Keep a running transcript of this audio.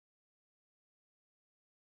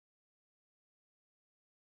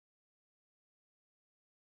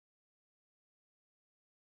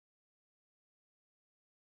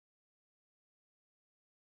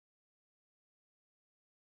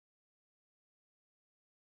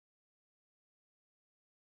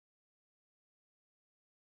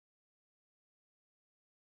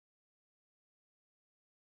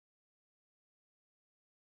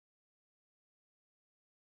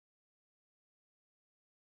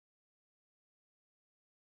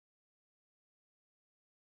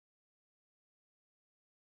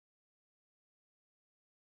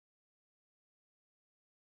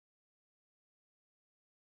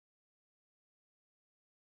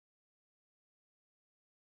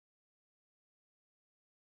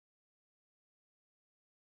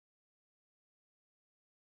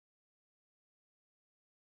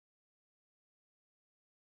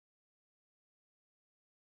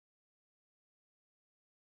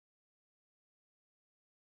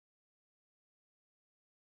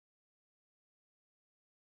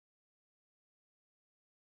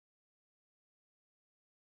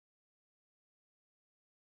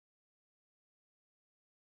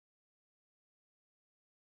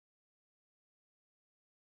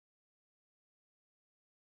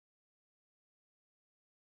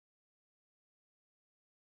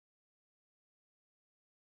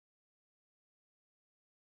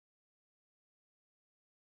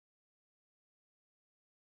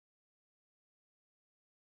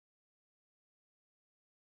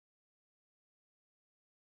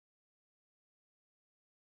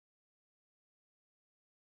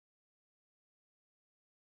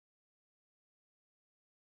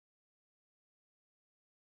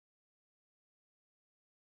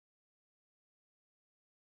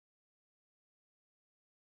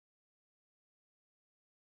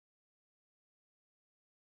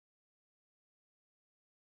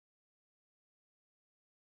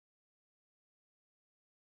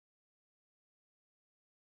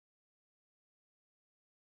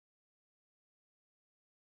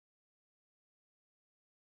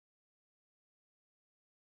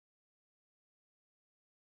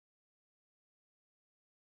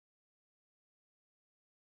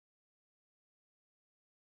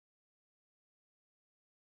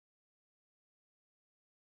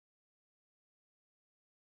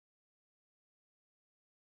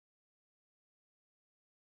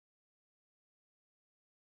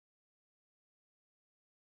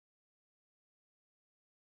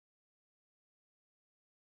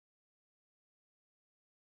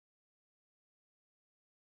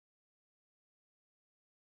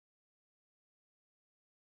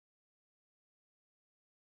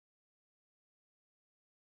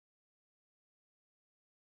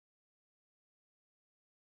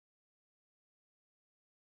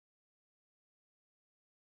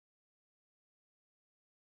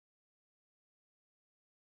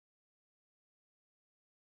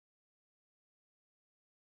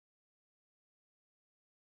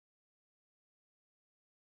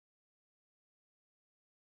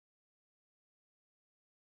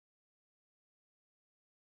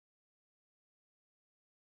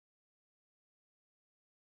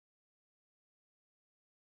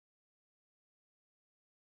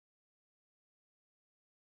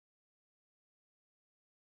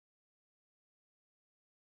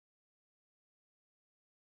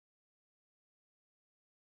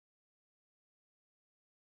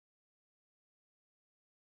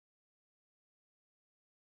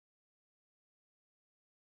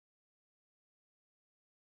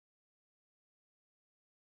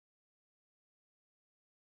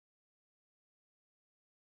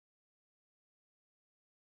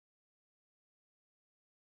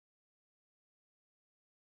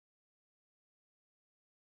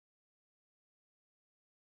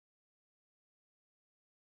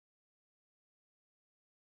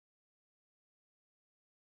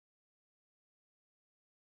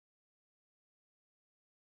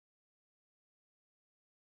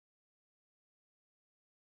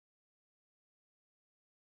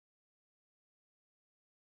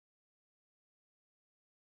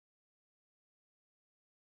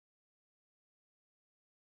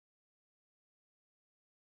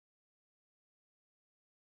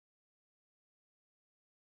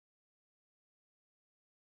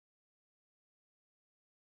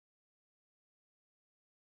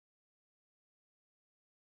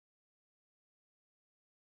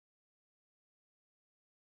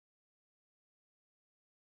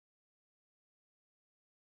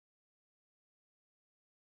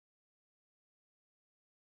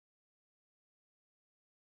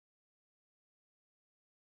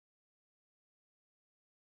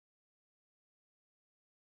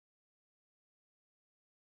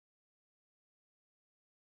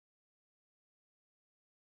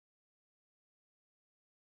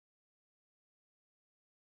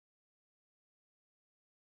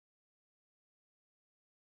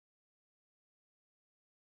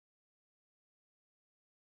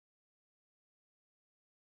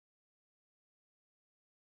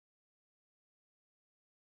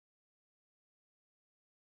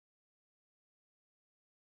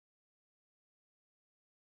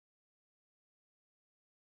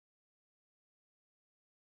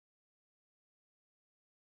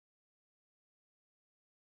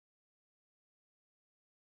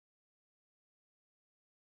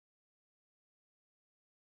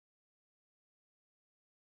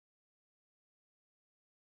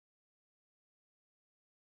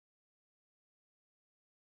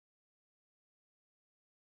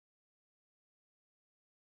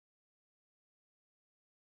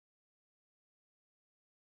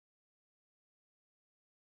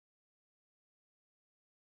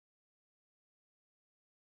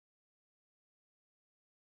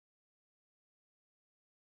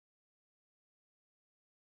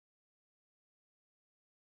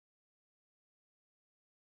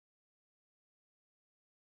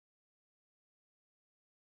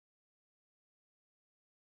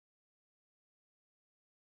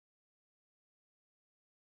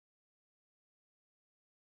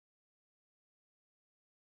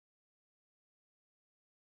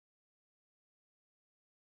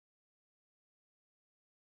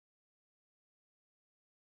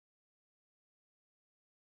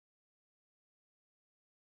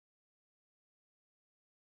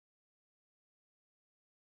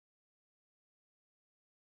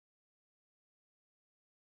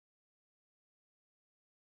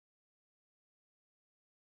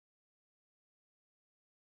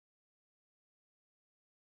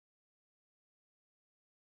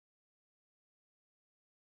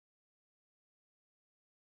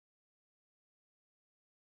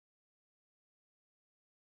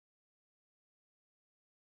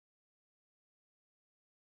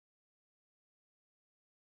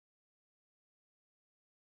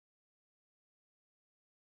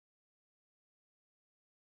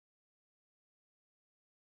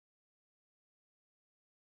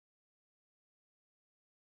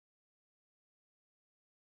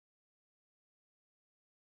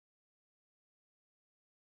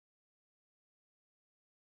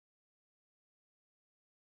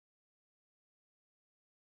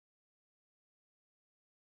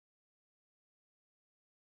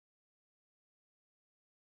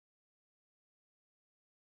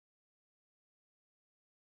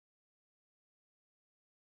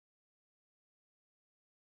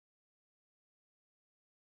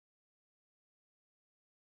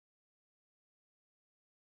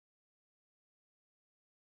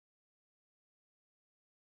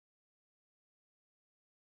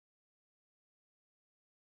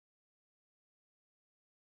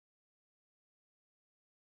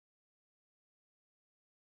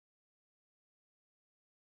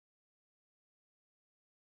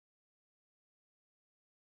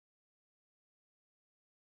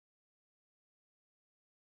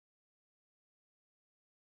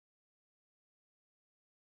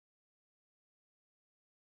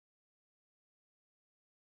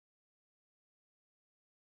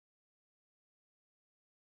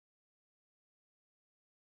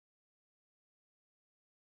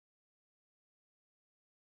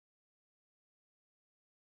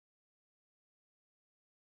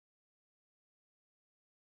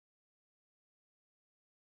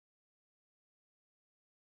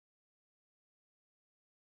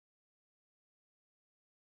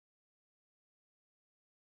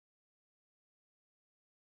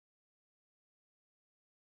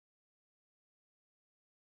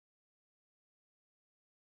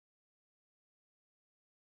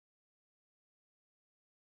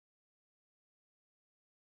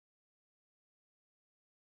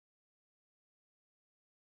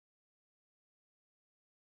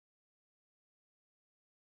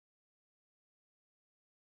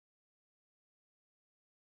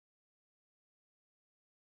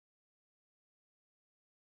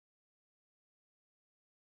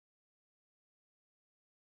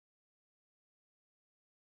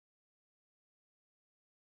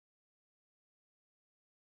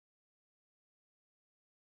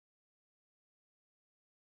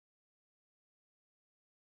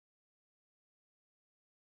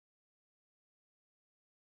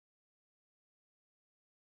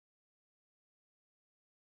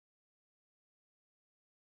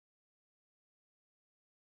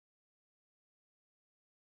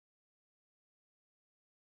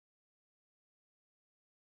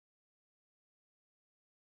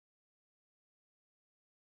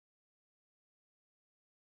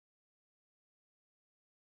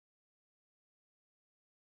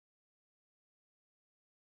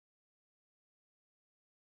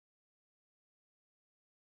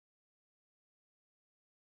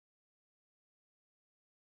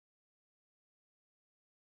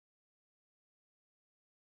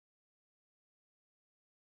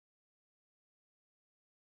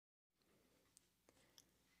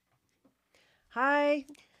Hi.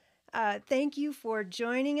 Thank you for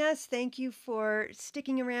joining us. Thank you for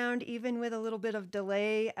sticking around even with a little bit of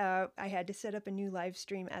delay. I had to set up a new live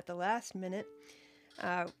stream at the last minute,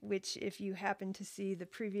 which if you happen to see the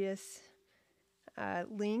previous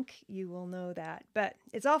link, you will know that. But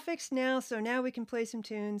it's all fixed now, so now we can play some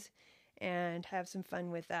tunes and have some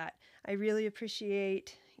fun with that. I really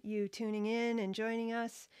appreciate you tuning in and joining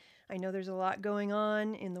us. I know there's a lot going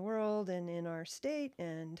on in the world and in our state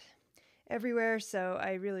and everywhere, so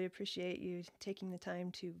I really appreciate you taking the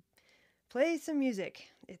time to play some music.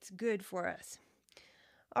 It's good for us.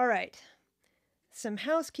 All right, some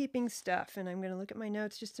housekeeping stuff, and I'm going to look at my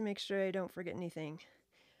notes just to make sure I don't forget anything.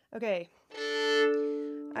 Okay,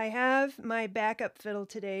 I have my backup fiddle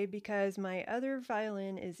today because my other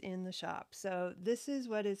violin is in the shop. So this is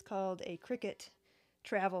what is called a Cricket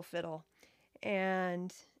travel fiddle,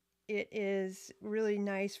 and it is really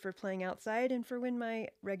nice for playing outside and for when my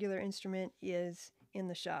regular instrument is in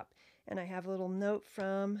the shop. And I have a little note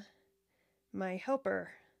from my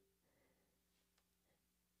helper.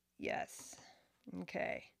 Yes.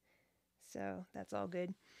 Okay. So that's all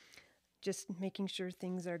good. Just making sure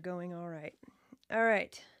things are going all right. All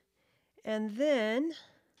right. And then,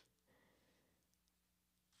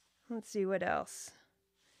 let's see what else.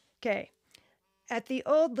 Okay. At the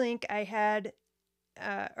old link I had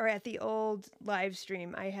or at the old live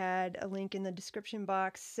stream, I had a link in the description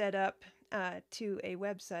box set up to a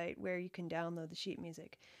website where you can download the sheet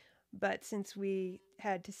music. But since we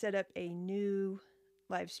had to set up a new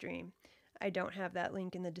live stream, I don't have that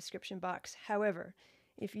link in the description box. However,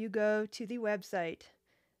 if you go to the website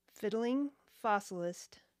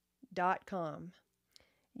fiddlingfossilist.com,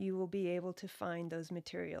 you will be able to find those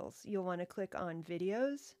materials. You'll want to click on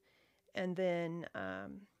videos, and then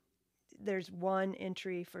there's one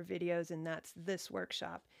entry for videos, and that's this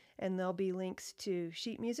workshop. And there'll be links to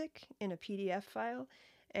sheet music in a PDF file,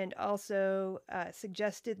 and also a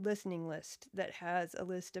suggested listening list that has a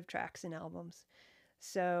list of tracks and albums.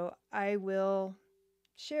 So I will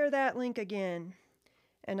share that link again,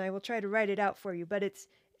 and I will try to write it out for you, but it's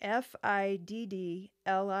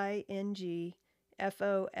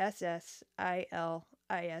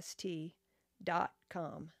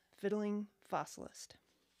fiddlingfossilist.com, Fiddling Fossilist.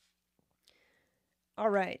 All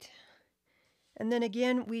right. And then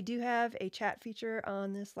again, we do have a chat feature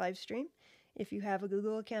on this live stream. If you have a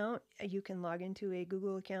Google account, you can log into a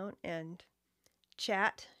Google account and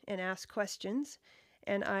chat and ask questions,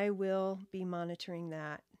 and I will be monitoring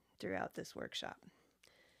that throughout this workshop.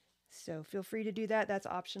 So feel free to do that. That's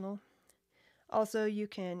optional. Also, you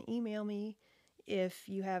can email me if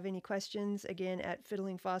you have any questions, again, at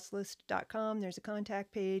fiddlingfossilist.com. There's a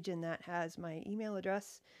contact page, and that has my email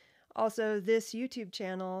address. Also, this YouTube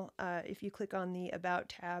channel, if you click on the About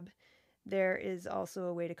tab, there is also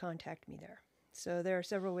a way to contact me there. So there are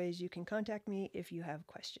several ways you can contact me if you have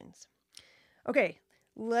questions. Okay,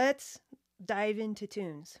 let's dive into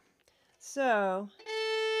tunes. So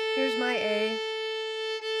here's my A.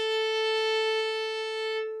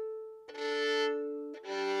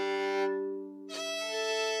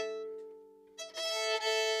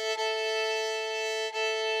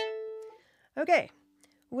 Okay.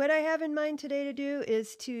 What I have in mind today to do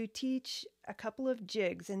is to teach a couple of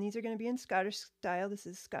jigs, and these are going to be in Scottish style. This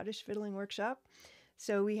is Scottish Fiddling Workshop.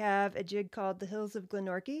 So we have a jig called The Hills of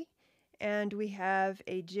Glenorchy, and we have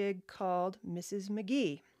a jig called Mrs.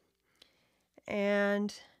 McGee.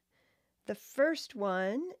 And the first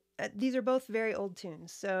one, these are both very old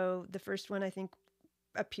tunes. So the first one I think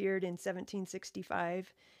appeared in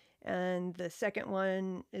 1765, and the second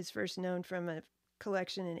one is first known from a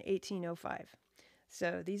collection in 1805.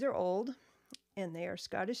 So these are old, and they are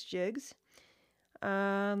Scottish jigs.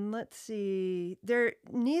 Let's see.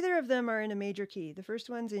 Neither of them are in a major key. The first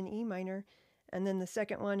one's in E minor, and then the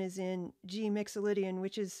second one is in G Mixolydian,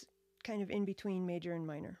 which is kind of in between major and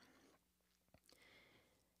minor.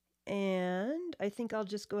 And I think I'll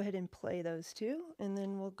just go ahead and play those two, and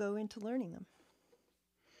then we'll go into learning them.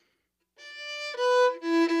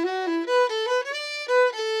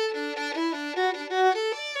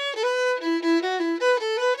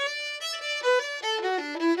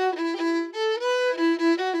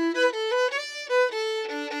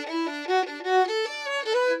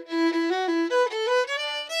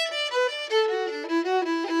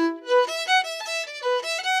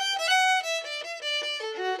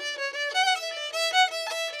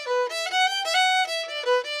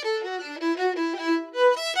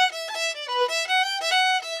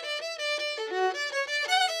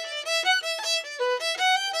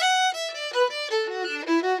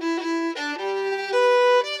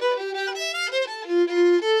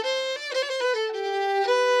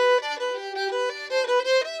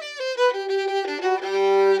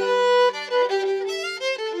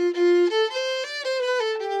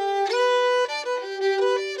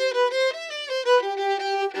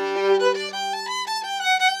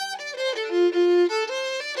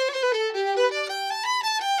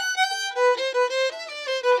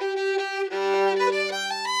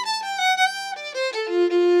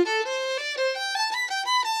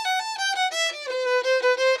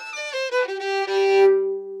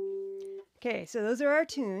 Okay, so those are our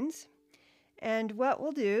tunes. And what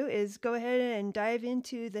we'll do is go ahead and dive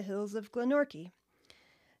into the Hills of Glenorchy.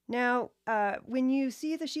 Now, when you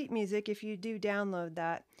see the sheet music, if you do download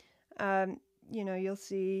that, you'll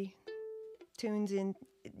see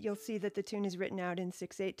you'll see that the tune is written out in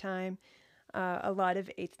 6/8 time, a lot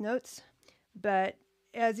of eighth notes. But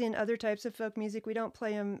as in other types of folk music, we don't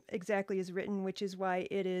play them exactly as written, which is why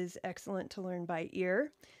it is excellent to learn by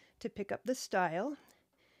ear to pick up the style.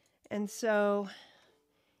 And so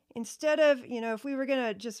instead of, if we were going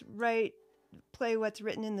to just play what's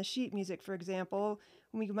written in the sheet music, for example,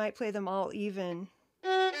 we might play them all even,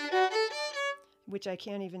 which I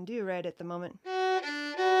can't even do right at the moment.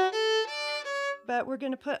 But we're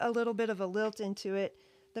going to put a little bit of a lilt into it.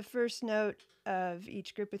 The first note of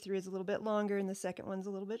each group of three is a little bit longer, and the second one's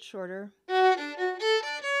a little bit shorter.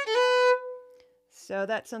 So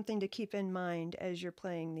that's something to keep in mind as you're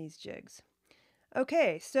playing these jigs.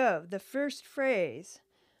 Okay, so the first phrase.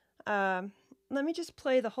 Let me just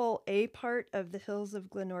play the whole A part of the Hills of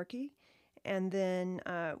Glenorchy, and then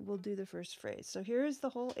we'll do the first phrase. So here's the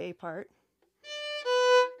whole A part.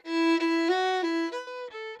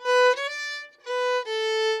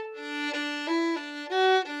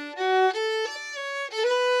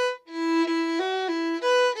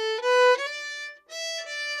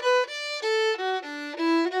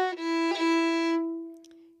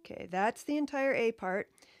 Okay, that's the entire A part.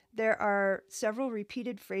 There are several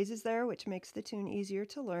repeated phrases there, which makes the tune easier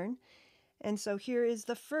to learn. And so here is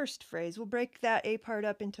the first phrase. We'll break that A part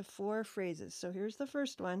up into 4 phrases. So here's the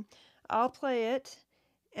first one. I'll play it,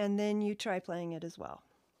 and then you try playing it as well.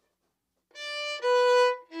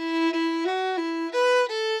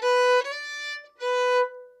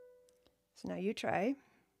 So now you try.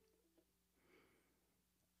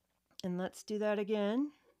 And let's do that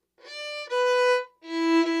again.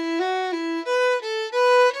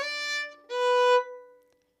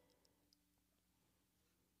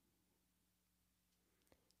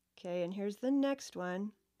 Okay, and here's the next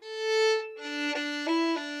one.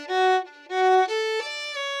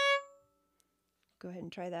 Go ahead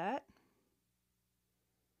and try that.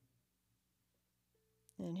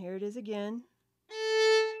 And here it is again.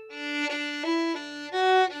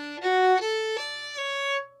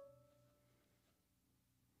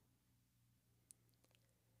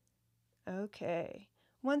 Okay,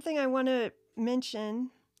 one thing I want to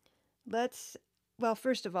mention,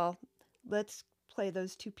 first of all, let's play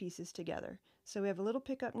those 2 pieces together. So we have a little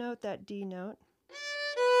pickup note, that D note.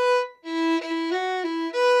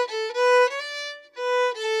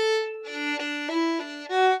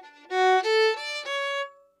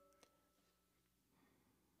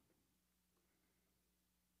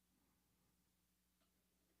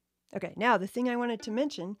 Okay, now the thing I wanted to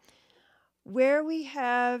mention, where we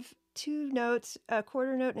have 2 notes, a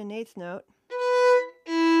quarter note and an eighth note,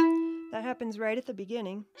 that happens right at the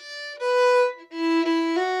beginning.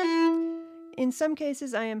 In some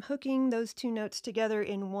cases, I am hooking those 2 notes together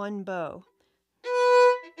in one bow,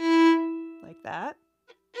 like that.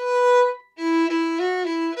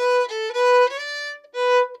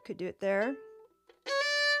 Could do it there.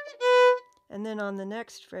 And then on the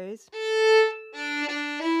next phrase,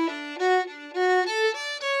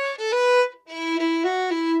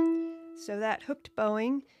 so that hooked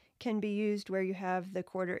bowing can be used where you have the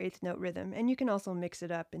quarter eighth note rhythm, and you can also mix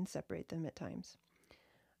it up and separate them at times.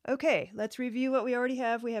 Okay, let's review what we already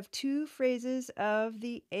have. We have 2 phrases of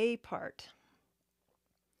the A part.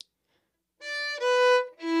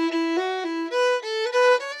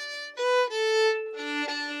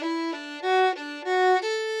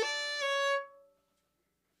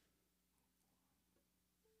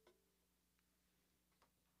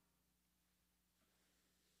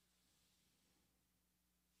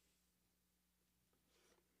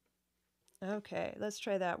 Okay, let's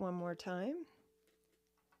try that one more time.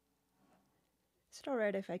 Is it all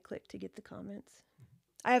right if I click to get the comments?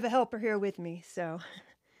 I have a helper here with me, so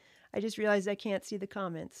I just realized I can't see the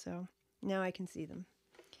comments, so now I can see them.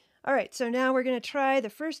 All right, so now we're going to try the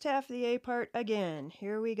first half of the A part again.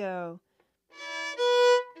 Here we go.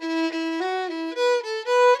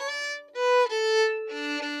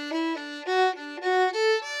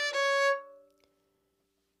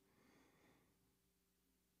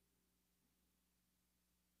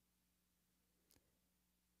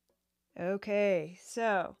 Okay,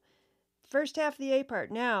 so first half of the A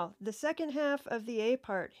part. Now, the second half of the A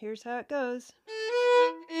part. Here's how it goes.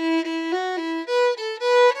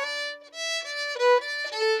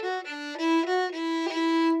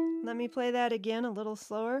 Let me play that again a little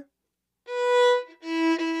slower.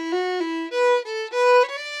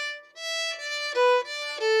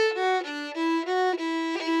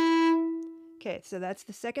 Okay, so that's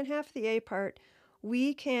the second half of the A part.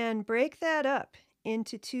 We can break that up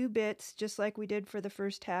into 2 bits just like we did for the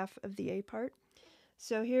first half of the A part.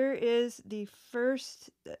 So here is the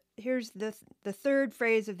first, here's the third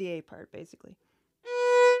phrase of the A part basically.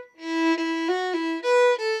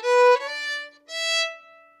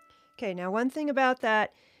 Okay, now one thing about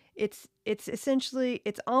that, it's essentially,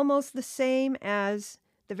 it's almost the same as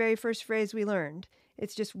the very first phrase we learned.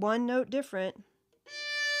 It's just one note different,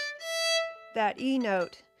 that E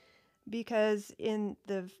note, because in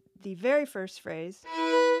the very first phrase,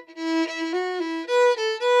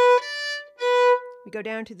 we go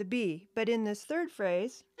down to the B, but in this third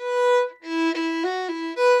phrase,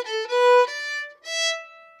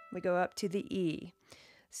 we go up to the E.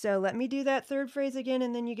 So let me do that third phrase again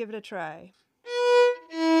and then you give it a try.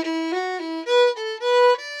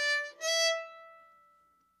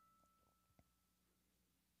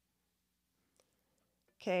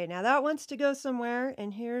 Okay, now that wants to go somewhere,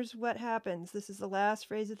 and here's what happens. This is the last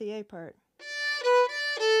phrase of the A part.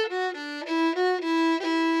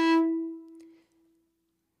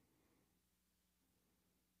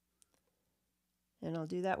 And I'll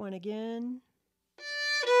do that one again.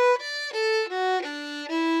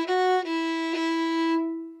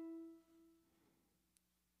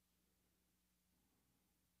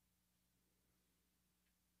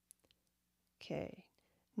 Okay,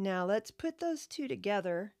 now let's put those two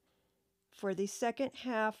together for the second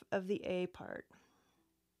half of the A part.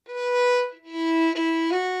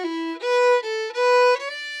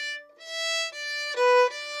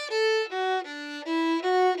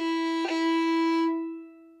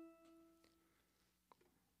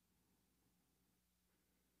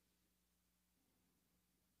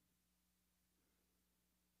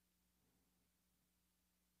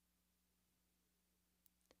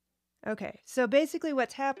 Okay, so basically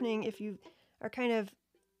what's happening, if you are kind of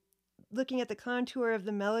looking at the contour of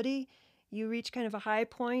the melody, you reach kind of a high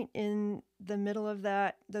point in the middle of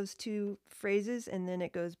those two phrases, and then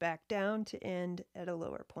it goes back down to end at a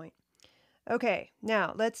lower point. Okay,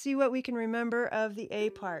 now let's see what we can remember of the A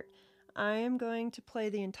part. I am going to play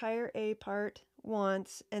the entire A part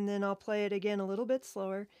once, and then I'll play it again a little bit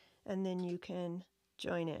slower, and then you can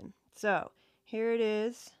join in. So here it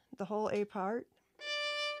is, the whole A part.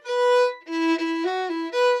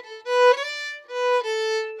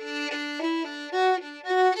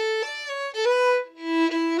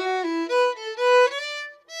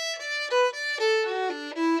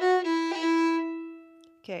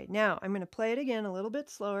 Okay, now I'm going to play it again a little bit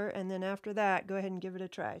slower, and then after that, go ahead and give it a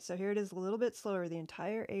try. So here it is a little bit slower, the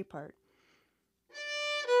entire A part.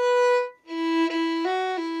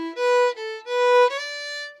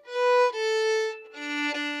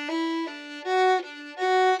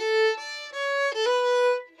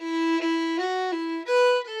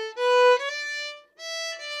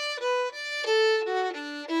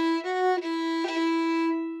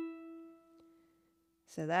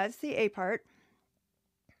 So that's the A part.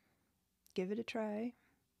 Give it a try.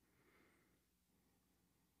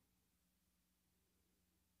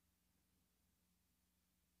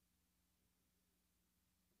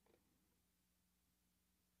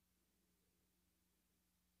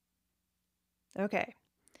 Okay,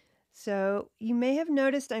 so you may have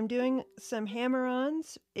noticed I'm doing some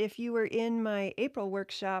hammer-ons. If you were in my April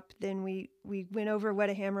workshop, then we went over what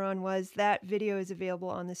a hammer-on was. That video is available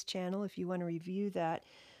on this channel if you want to review that.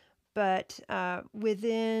 But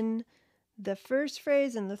within the first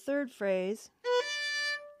phrase and the third phrase,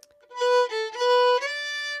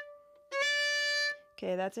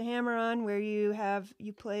 okay, that's a hammer-on where you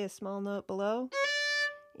play a small note below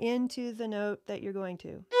into the note that you're going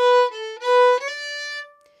to.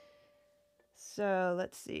 So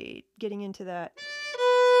let's see, getting into that.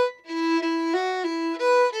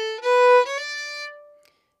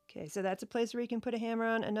 Okay, so that's a place where you can put a hammer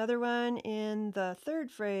on. Another one in the third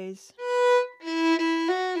phrase.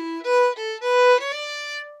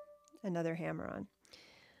 Another hammer on.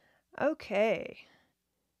 Okay,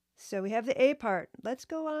 so we have the A part. Let's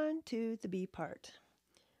go on to the B part.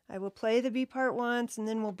 I will play the B part once, and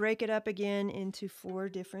then we'll break it up again into 4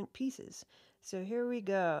 different pieces. So here we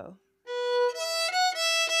go.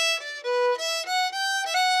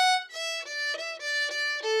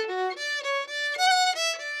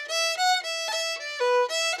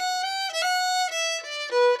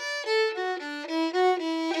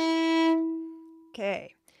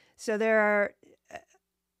 Okay, so there are,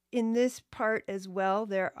 in this part as well,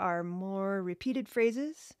 there are more repeated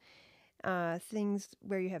phrases, things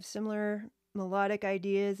where you have similar melodic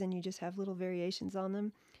ideas and you just have little variations on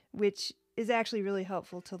them, which is actually really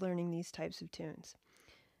helpful to learning these types of tunes.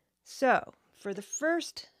 So, for the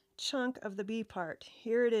first chunk of the B part.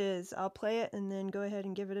 Here it is. I'll play it and then go ahead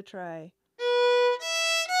and give it a try.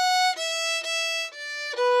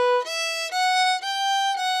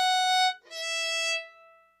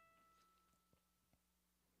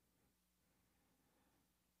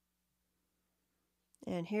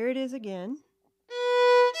 And here it is again.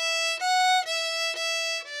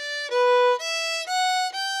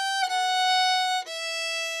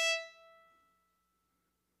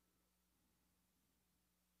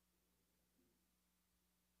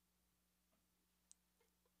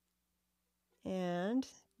 And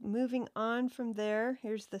moving on from there,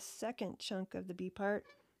 here's the second chunk of the B part.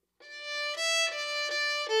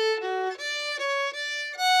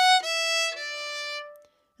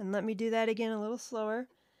 And let me do that again a little slower.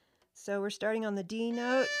 So we're starting on the D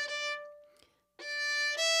note.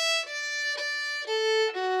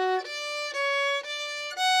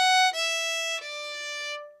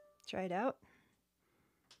 Try it out.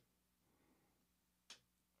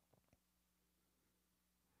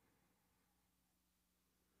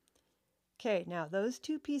 Okay, now those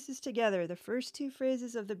two pieces together, the first two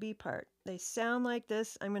phrases of the B part, they sound like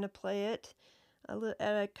this. I'm going to play it at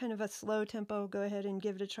a kind of a slow tempo. Go ahead and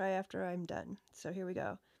give it a try after I'm done. So here we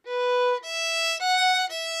go.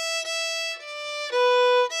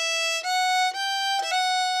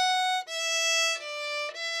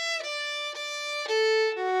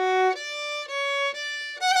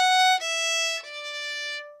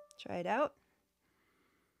 Try it out.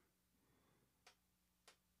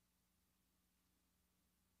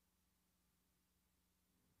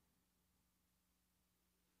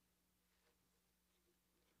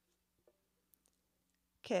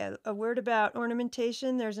 Okay, a word about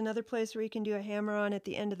ornamentation. There's another place where you can do a hammer-on at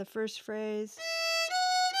the end of the first phrase.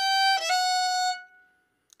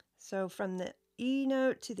 So from the E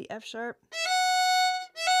note to the F sharp.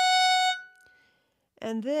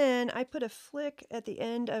 And then I put a flick at the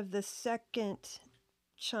end of the second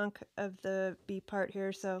chunk of the B part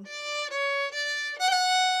here, so.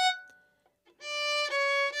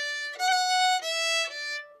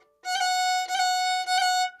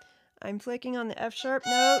 I'm flicking on the F sharp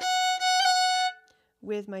note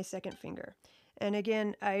with my second finger. And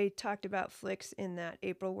again, I talked about flicks in that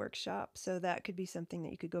April workshop, so that could be something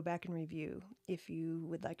that you could go back and review if you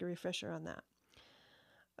would like a refresher on that.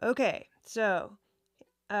 Okay, so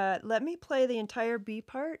let me play the entire B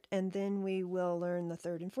part, and then we will learn the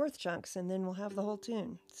third and fourth chunks, and then we'll have the whole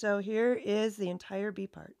tune. So here is the entire B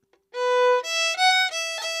part.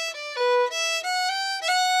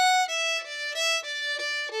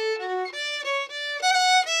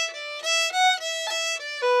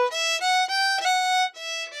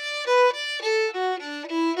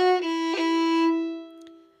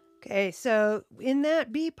 Okay, so in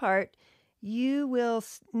that B part, you will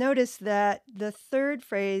notice that the third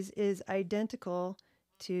phrase is identical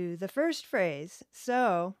to the first phrase.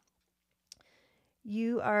 So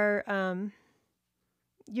you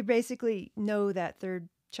you basically know that third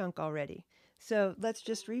chunk already. So let's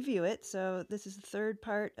just review it. So this is the third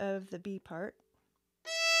part of the B part.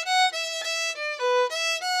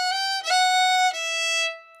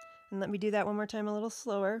 And let me do that one more time a little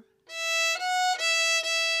slower.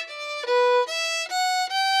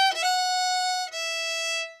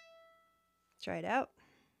 Try it out.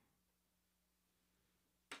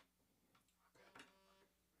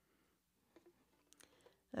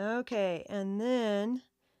 Okay, and then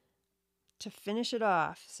to finish it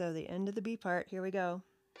off, so the end of the B part, here we go.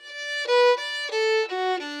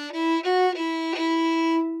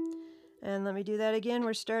 And let me do that again.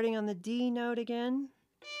 We're starting on the D note again.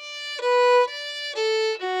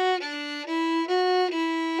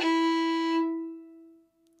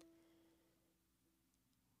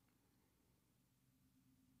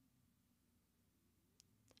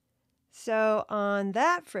 So on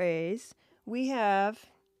that phrase, we have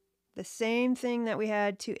the same thing that we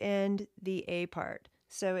had to end the A part.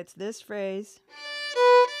 So it's this phrase.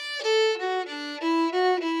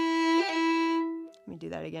 Let me do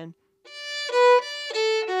that again.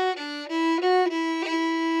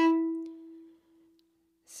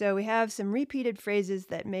 So we have some repeated phrases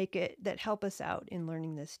that help us out in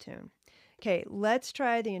learning this tune. Okay, let's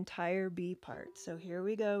try the entire B part. So here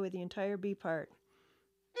we go with the entire B part.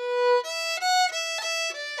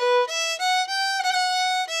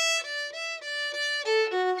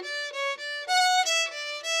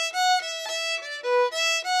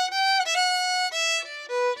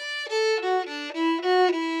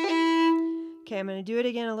 Okay, I'm going to do it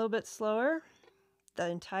again a little bit slower. The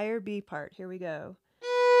entire B part. Here we go.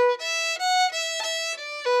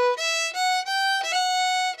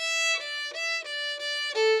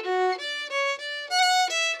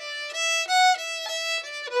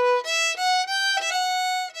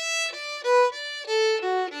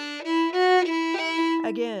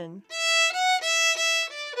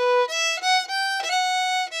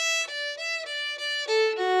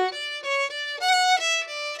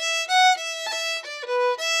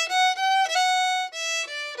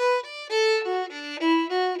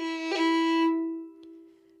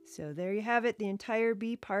 have it the entire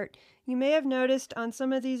B part. You may have noticed on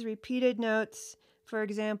some of these repeated notes, for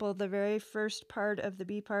example, the very first part of the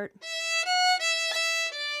B part,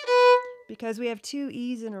 because we have 2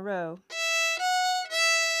 E's in a row,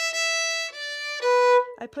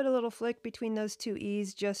 I put a little flick between those 2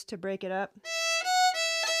 E's just to break it up.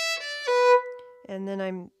 And then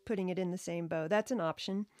I'm putting it in the same bow. That's an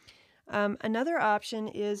option. Another option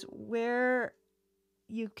is where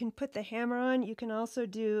you can put the hammer on, you can also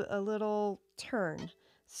do a little turn.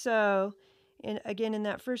 So, again, in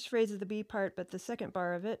that first phrase of the B part, but the second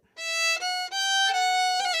bar of it.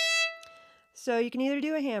 So you can either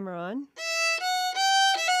do a hammer on,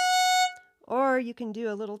 or you can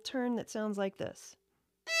do a little turn that sounds like this.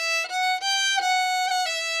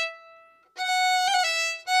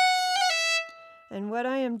 And what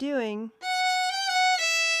I am doing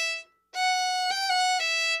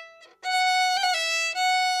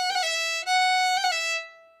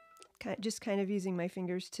just kind of using my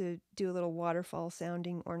fingers to do a little waterfall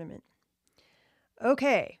sounding ornament.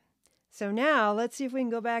 Okay, so now let's see if we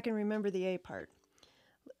can go back and remember the A part.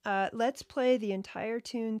 Let's play the entire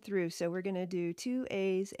tune through. So we're going to do 2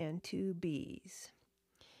 A's and 2 B's.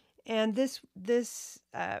 And this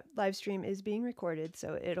live stream is being recorded,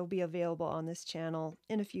 so it'll be available on this channel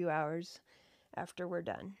in a few hours after we're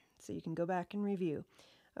done. So you can go back and review.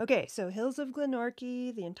 Okay, so Hills of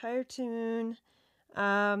Glenorchy, the entire tune,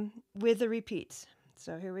 with the repeats.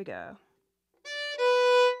 So here we go.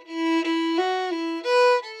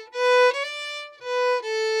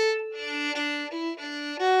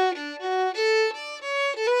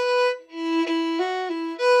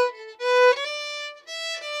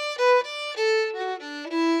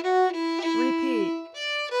 Repeat.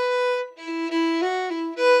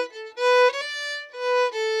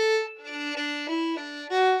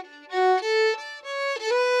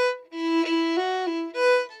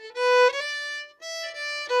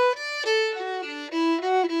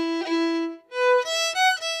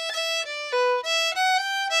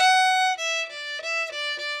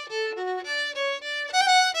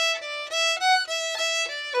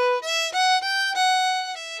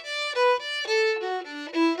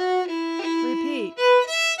 Repeat.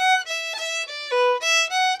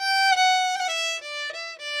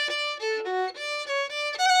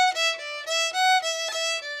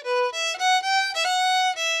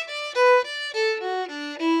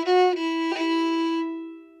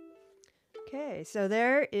 Okay, so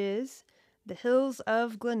there is the Hills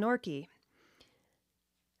of Glenorchy.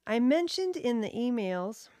 I mentioned in the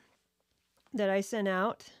emails that I sent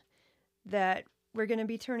out that we're going to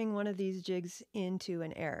be turning one of these jigs into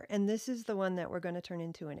an air, and this is the one that we're going to turn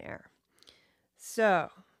into an air. So,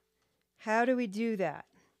 how do we do that?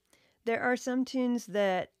 There are some tunes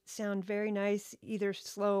that sound very nice, either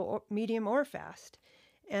slow, or medium, or fast,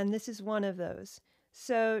 and this is one of those.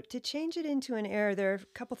 So to change it into an air, there are a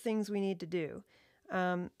couple things we need to do.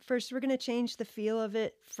 First, we're going to change the feel of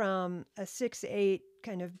it from a 6/8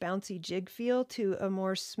 kind of bouncy jig feel to a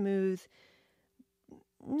more smooth,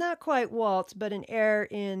 not quite waltz, but an air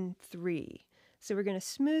in 3. So we're going to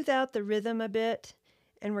smooth out the rhythm a bit,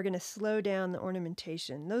 and we're going to slow down the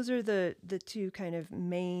ornamentation. Those are the 2 kind of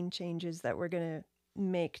main changes that we're going to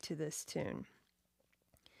make to this tune.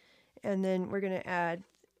 And then we're going to add,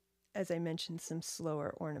 as I mentioned, some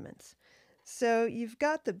slower ornaments. So you've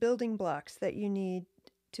got the building blocks that you need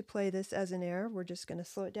to play this as an air. We're just going to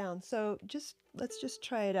slow it down. So let's just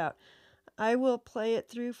try it out. I will play it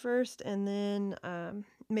through first, and then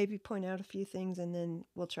maybe point out a few things, and then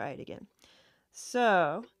we'll try it again.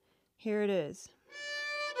 So here it is.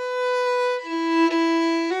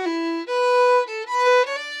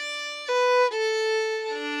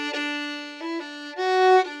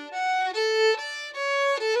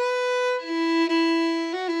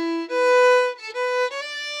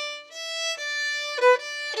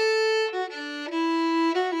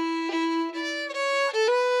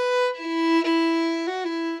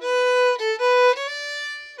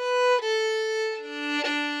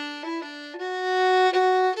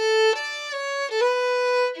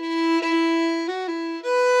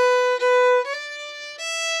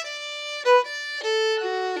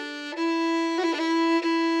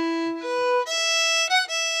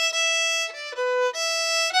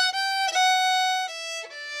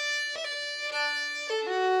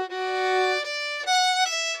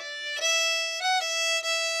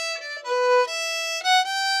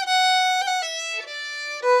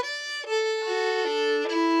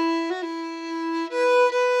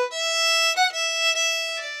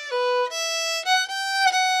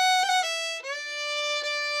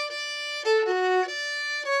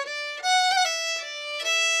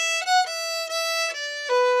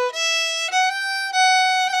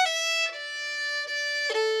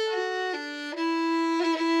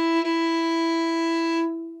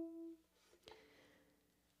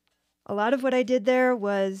 A lot of what I did there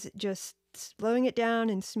was just slowing it down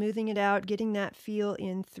and smoothing it out, getting that feel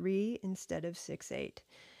in 3 instead of 6/8.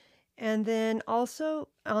 And then also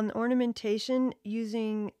on ornamentation,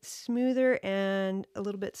 using smoother and a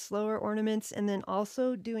little bit slower ornaments, and then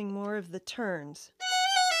also doing more of the turns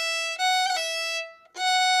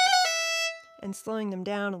and slowing them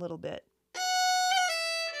down a little bit.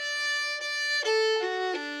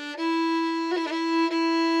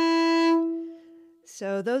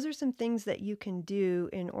 So those are some things that you can do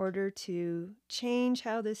in order to change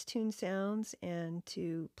how this tune sounds and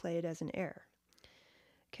to play it as an air.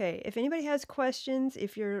 Okay, if anybody has questions,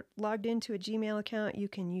 if you're logged into a Gmail account, you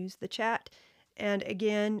can use the chat. And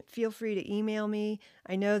again, feel free to email me.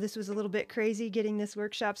 I know this was a little bit crazy getting this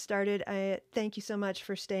workshop started. I thank you so much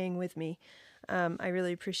for staying with me. I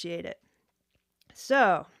really appreciate it.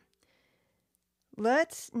 So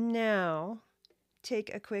let's now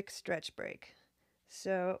take a quick stretch break.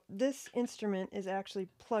 So this instrument is actually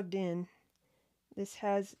plugged in. This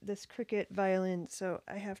has this cricket violin, so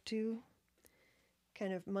I have to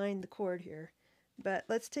kind of mind the chord here. But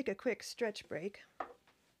let's take a quick stretch break.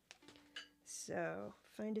 So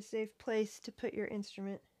find a safe place to put your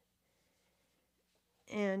instrument.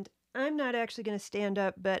 And I'm not actually going to stand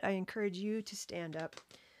up, but I encourage you to stand up.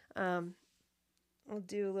 We'll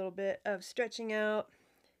do a little bit of stretching out.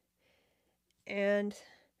 And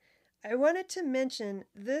I wanted to mention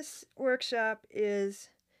this workshop is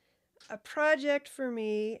a project for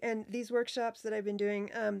me, and these workshops that I've been doing,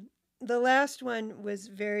 the last one was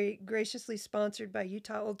very graciously sponsored by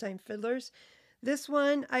Utah Old Time Fiddlers. This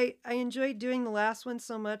one, I enjoyed doing the last one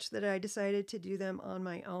so much that I decided to do them on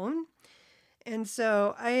my own. And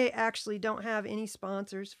so I actually don't have any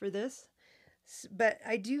sponsors for this, but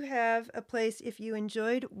I do have a place if you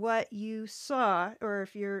enjoyed what you saw, or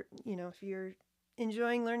if you're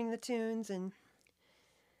enjoying learning the tunes and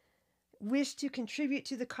wish to contribute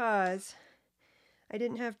to the cause. I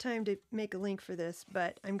didn't have time to make a link for this,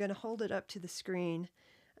 but I'm going to hold it up to the screen.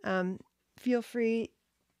 Feel free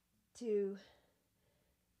to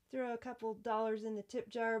throw a couple dollars in the tip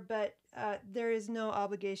jar, but there is no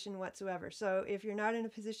obligation whatsoever. So if you're not in a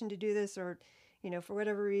position to do this, or for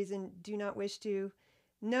whatever reason do not wish to,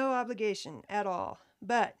 no obligation at all.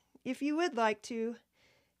 But if you would like to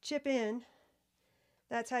chip in,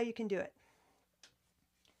 that's how you can do it.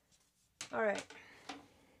 All right.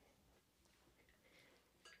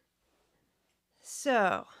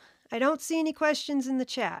 So I don't see any questions in the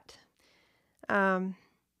chat. So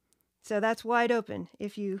that's wide open.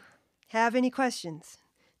 If you have any questions,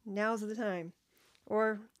 now's the time,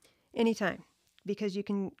 or anytime, because you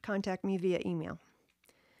can contact me via email.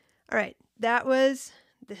 All right, that was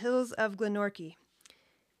The Hills of Glenorchy.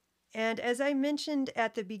 And as I mentioned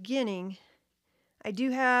at the beginning, I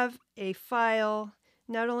do have a file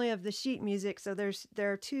not only of the sheet music, so there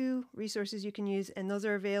are 2 resources you can use, and those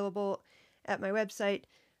are available at my website,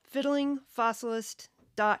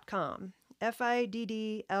 fiddlingfossilist.com.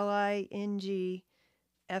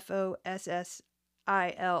 fiddlingfossilist.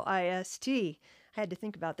 I had to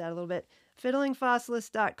think about that a little bit.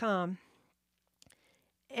 fiddlingfossilist.com,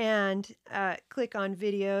 and click on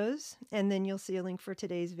videos, and then you'll see a link for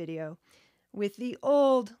today's video with the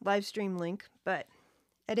old live stream link. But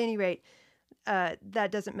at any rate,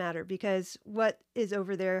 that doesn't matter because what is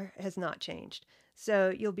over there has not changed. So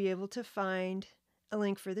you'll be able to find a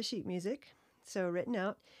link for the sheet music, so written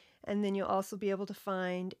out, and then you'll also be able to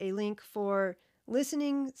find a link for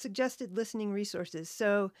suggested listening resources.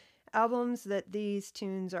 So albums that these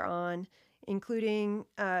tunes are on, including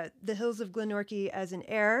The Hills of Glenorchy as an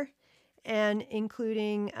air, and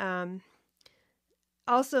including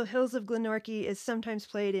also Hills of Glenorchy is sometimes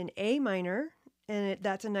played in A minor, and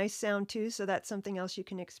that's a nice sound too, so that's something else you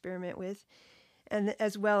can experiment with, and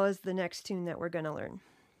as well as the next tune that we're going to learn.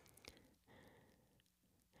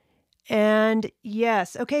 And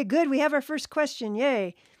yes, okay, good. We have our first question.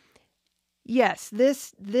 Yay. Yes,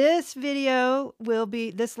 this video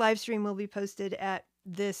this live stream will be posted at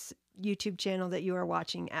this YouTube channel that you are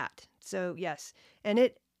watching at. So yes, and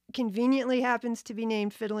it conveniently happens to be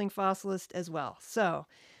named Fiddling Fossilist as well. So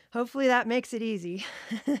hopefully that makes it easy.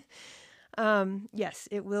 Yes,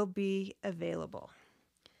 it will be available.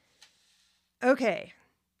 Okay,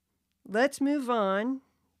 let's move on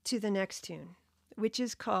to the next tune, which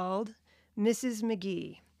is called Mrs.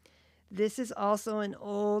 McGee. This is also an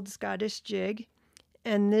old Scottish jig,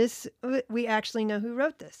 and we actually know who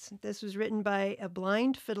wrote this. This was written by a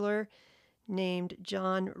blind fiddler named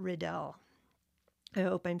John Riddell. I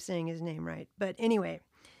hope I'm saying his name right. But anyway,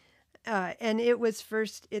 and it's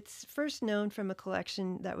first known from a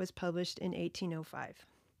collection that was published in 1805.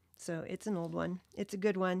 So it's an old one. It's a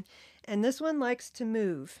good one. And this one likes to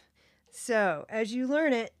move. So as you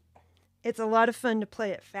learn it, it's a lot of fun to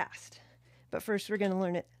play it fast. But first we're going to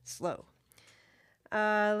learn it slow.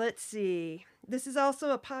 Let's see. This is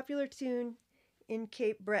also a popular tune in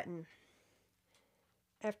Cape Breton.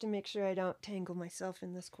 I have to make sure I don't tangle myself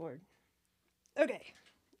in this chord. Okay,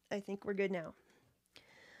 I think we're good now.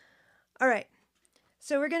 All right,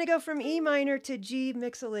 so we're going to go from E minor to G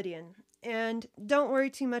Mixolydian. And don't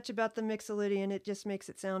worry too much about the Mixolydian. It just makes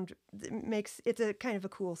it sound, it's a kind of a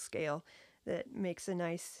cool scale that makes a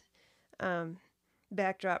nice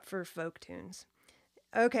backdrop for folk tunes.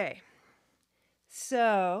 Okay,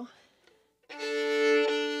 so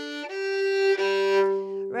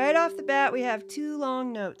right off the bat, we have two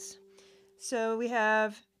long notes. So we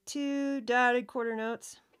have two dotted quarter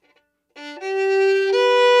notes.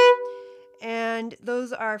 And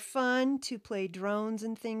those are fun to play drones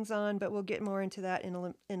and things on, but we'll get more into that in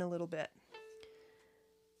a little bit.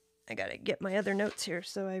 I gotta get my other notes here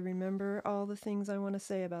so I remember all the things I want to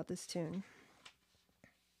say about this tune.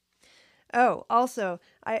 Oh, also,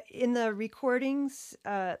 in the recordings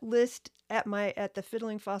list at the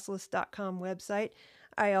fiddlingfossilist.com website,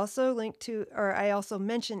 I also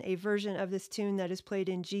mention a version of this tune that is played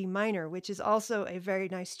in G minor, which is also a very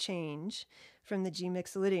nice change from the G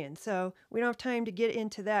Mixolydian. So we don't have time to get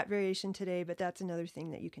into that variation today, but that's another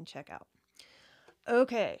thing that you can check out.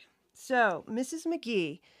 Okay, so Mrs.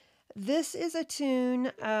 McGee, this is a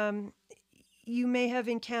tune, you may have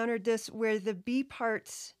encountered this where the B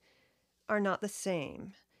parts are not the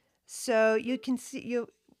same. So you can see,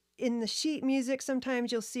 in the sheet music,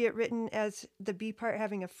 sometimes you'll see it written as the B part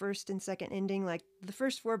having a first and second ending, like the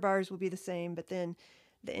first 4 bars will be the same, but then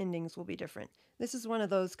the endings will be different. This is one of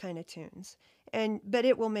those kind of tunes, but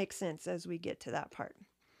it will make sense as we get to that part.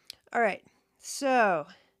 All right, so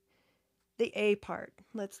the A part.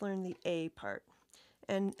 Let's learn the A part.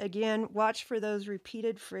 And again, watch for those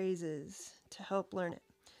repeated phrases to help learn it.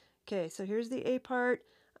 Okay, so here's the A part.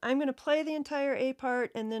 I'm going to play the entire A part,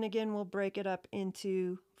 and then again we'll break it up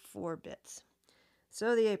into 4 bits.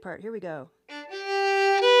 So the A part, here we go.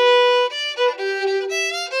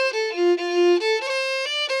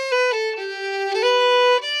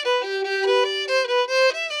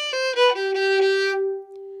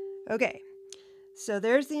 Okay, so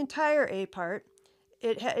there's the entire A part.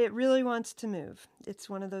 It really wants to move. It's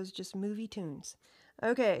one of those just movie tunes.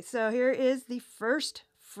 Okay, so here is the first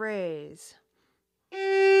phrase.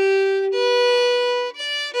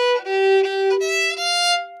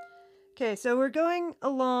 Okay, so we're going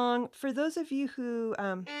along. For those of you who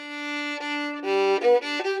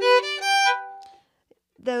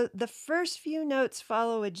the first few notes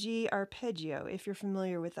follow a G arpeggio, if you're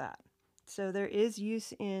familiar with that. So there is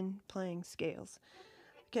use in playing scales.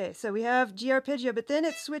 Okay, so we have G arpeggio, but then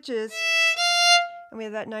it switches, and we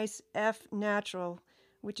have that nice F natural,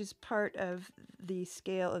 which is part of the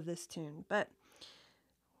scale of this tune.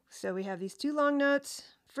 So we have these 2 long notes.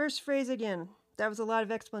 First phrase again. That was a lot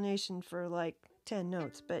of explanation for like 10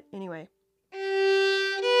 notes, but anyway.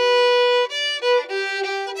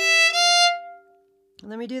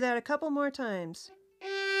 Let me do that a couple more times.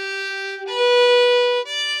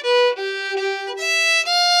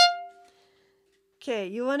 Okay,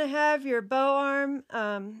 you want to have your bow arm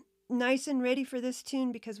nice and ready for this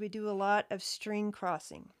tune because we do a lot of string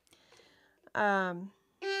crossing. Try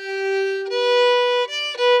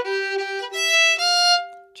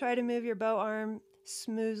to move your bow arm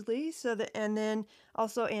smoothly and then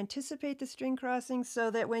also anticipate the string crossing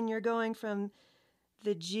so that when you're going from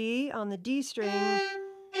the G on the D string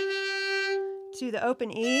to the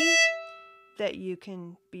open E, that you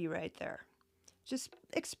can be right there. Just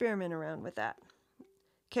experiment around with that.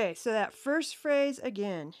 Okay, so that first phrase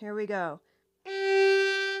again, here we go.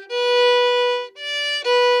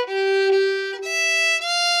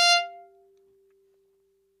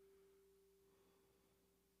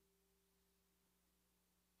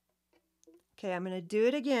 Okay, I'm going to do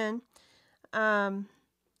it again.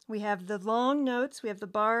 We have the long notes. We have the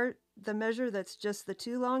bar, the measure that's just the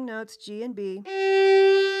 2 long notes, G and B.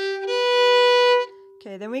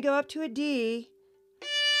 Okay, then we go up to a D,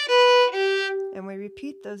 and we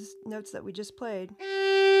repeat those notes that we just played.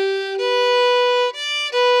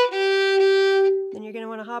 Then you're going to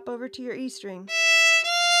want to hop over to your E string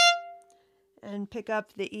and pick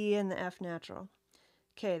up the E and the F natural.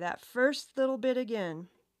 Okay, that first little bit again.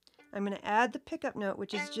 I'm going to add the pickup note,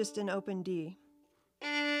 which is just an open D.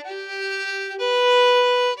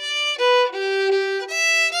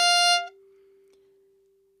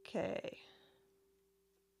 Okay.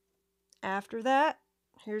 After that,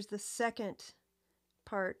 here's the second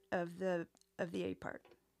part of the A part.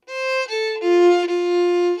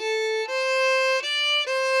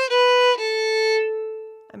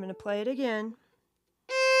 I'm going to play it again.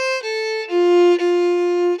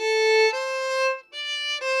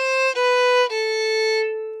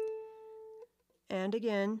 And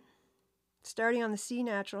again, starting on the C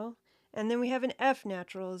natural, and then we have an F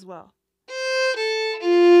natural as well.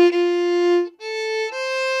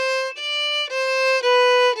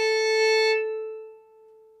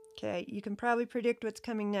 Okay, you can probably predict what's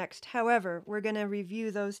coming next. However, we're going to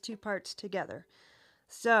review those two parts together.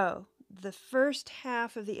 So, the first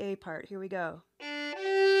half of the A part, here we go.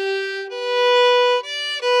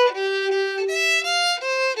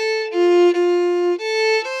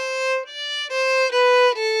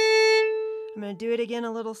 I'm going to do it again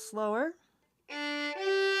a little slower.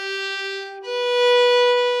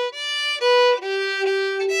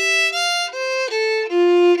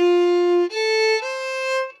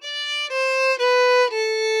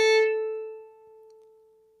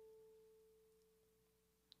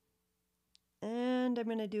 And I'm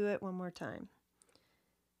going to do it one more time.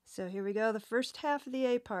 So here we go, the first half of the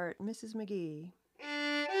A part, Mrs. McGee.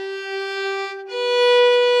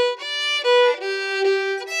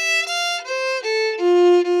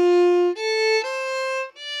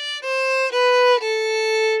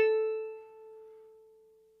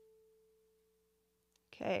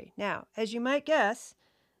 Okay, now, as you might guess,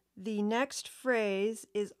 the next phrase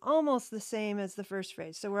is almost the same as the first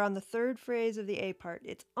phrase. So we're on the third phrase of the A part.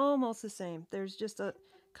 It's almost the same. There's just a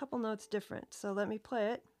couple notes different. So let me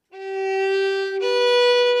play it.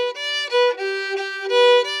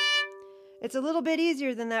 It's a little bit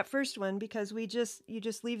easier than that first one because you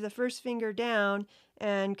just leave the first finger down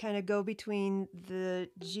and kind of go between the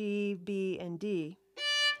G, B, and D.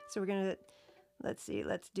 So we're going to,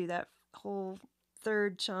 let's do that whole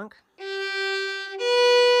third chunk.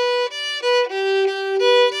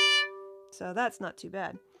 So that's not too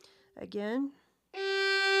bad. Again.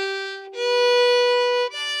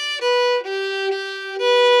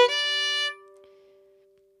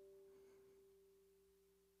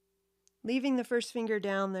 Leaving the first finger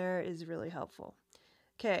down there is really helpful.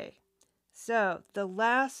 Okay, so the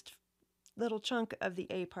last little chunk of the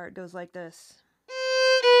A part goes like this.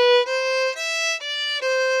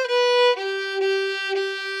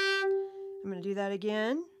 I'm going to do that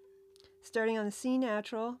again, starting on the C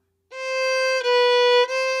natural.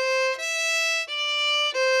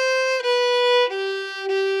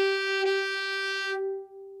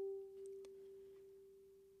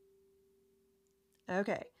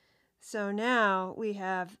 Okay, so now we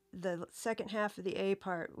have the second half of the A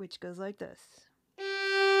part, which goes like this.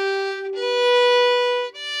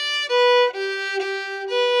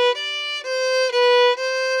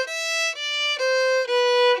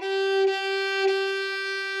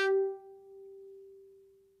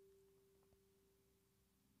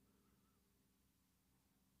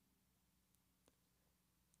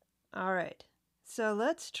 All right, so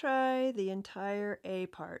let's try the entire A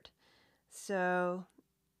part. So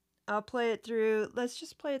I'll play it through, let's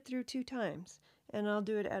just play it through 2 times, and I'll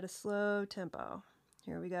do it at a slow tempo.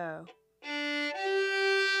 Here we go.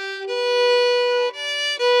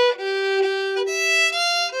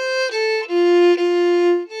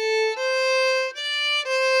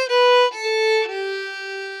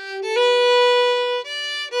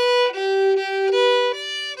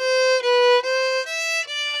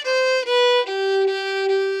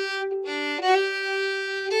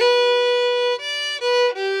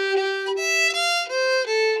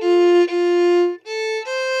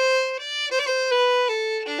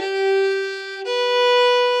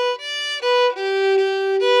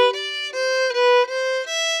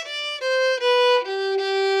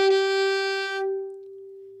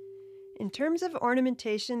 In terms of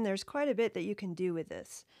ornamentation, there's quite a bit that you can do with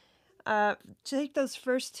this. Take those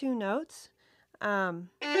first 2 notes. You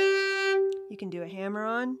can do a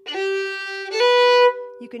hammer-on.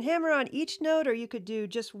 You can hammer on each note, or you could do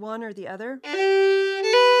just one or the other.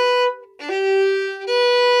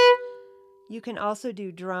 You can also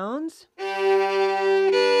do drones.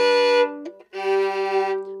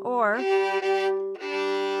 Or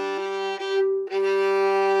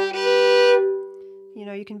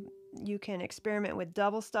you can experiment with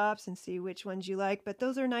double stops and see which ones you like, but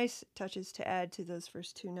those are nice touches to add to those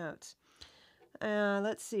first 2 notes.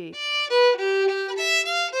 Let's see.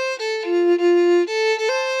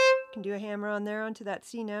 You can do a hammer on there onto that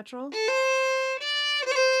C natural.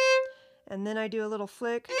 And then I do a little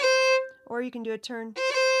flick, or you can do a turn.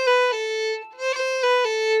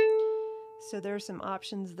 So there are some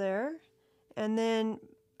options there. And then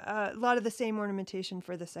a lot of the same ornamentation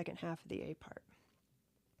for the second half of the A part.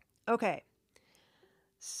 Okay,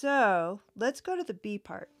 so let's go to the B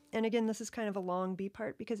part. And again, this is kind of a long B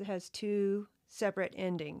part because it has two separate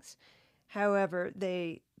endings. However,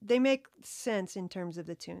 they make sense in terms of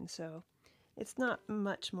the tune, so it's not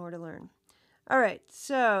much more to learn. All right,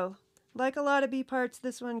 so like a lot of B parts,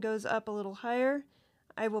 this one goes up a little higher.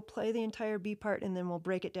 I will play the entire B part and then we'll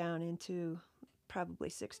break it down into probably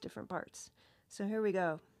 6 different parts. So here we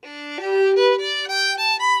go.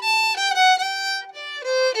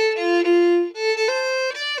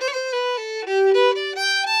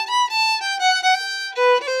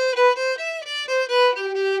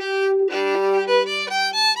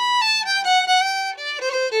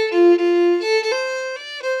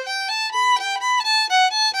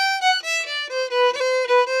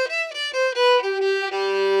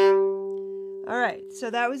 So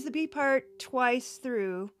that was the B part twice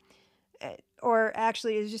through, or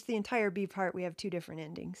actually it's just the entire B part. We have 2 different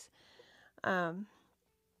endings.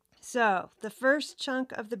 So the first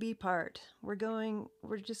chunk of the B part, we're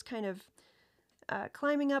just kind of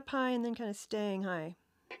climbing up high and then kind of staying high.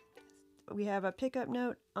 We have a pickup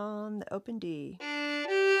note on the open D.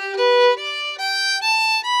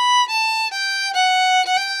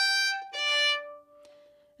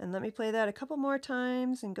 And let me play that a couple more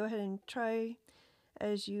times and go ahead and try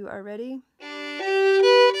as you are ready.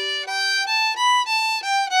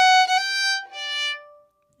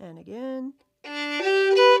 And again.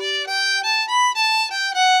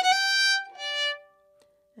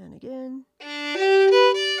 And again.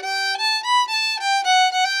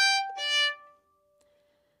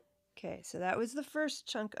 Okay, so that was the first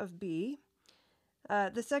chunk of B.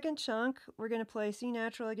 The second chunk, we're going to play C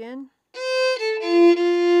natural again.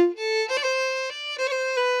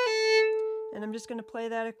 And I'm just going to play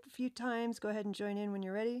that a few times. Go ahead and join in when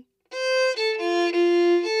you're ready.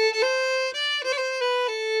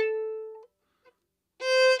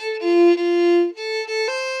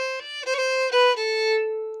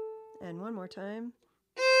 And one more time.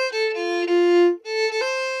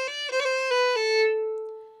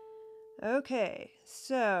 Okay,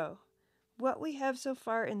 so what we have so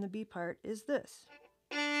far in the B part is this.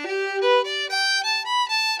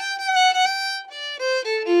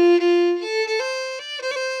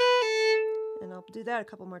 And I'll do that a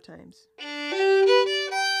couple more times.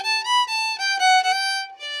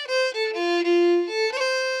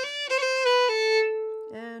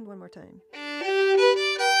 And one more time.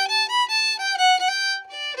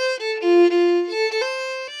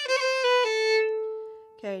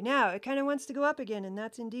 Okay, now it kind of wants to go up again, and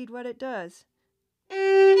that's indeed what it does.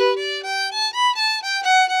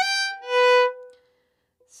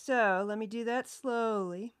 So let me do that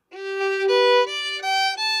slowly.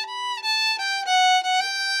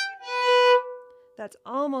 That's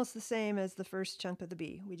almost the same as the first chunk of the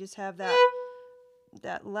B. We just have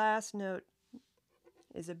that last note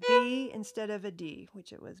is a B instead of a D,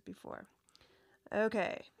 which it was before.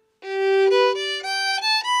 Okay.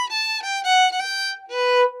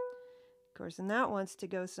 Of course, and that wants to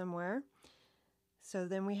go somewhere. So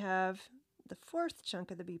then we have the fourth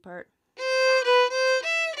chunk of the B part.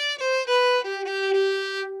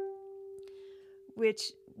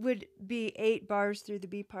 Which would be 8 bars through the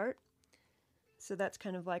B part. So that's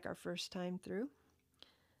kind of like our first time through.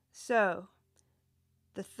 So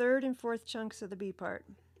the third and fourth chunks of the B part.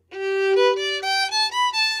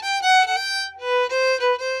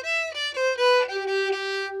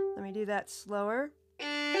 Let me do that slower.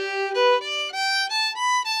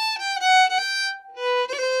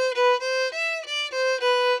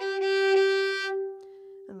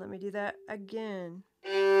 And let me do that again.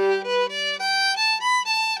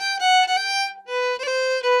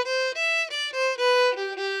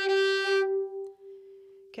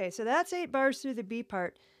 Okay, so that's 8 bars through the B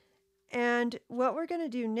part. And what we're going to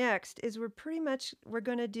do next is we're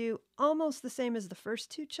going to do almost the same as the first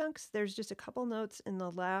 2 chunks. There's just a couple notes in the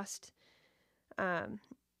last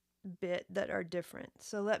bit that are different.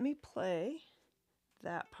 So let me play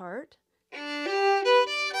that part.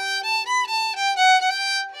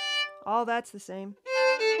 All that's the same.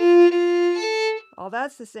 All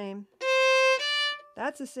that's the same.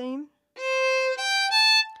 That's the same.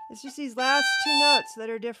 It's just these last 2 notes that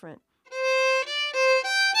are different.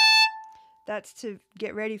 That's to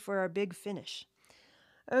get ready for our big finish.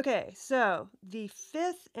 Okay, so the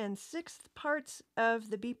 5th and 6th parts of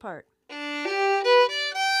the B part.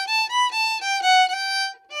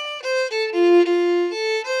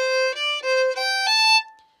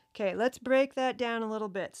 Okay, let's break that down a little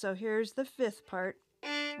bit. So here's the 5th part,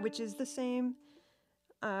 which is the same.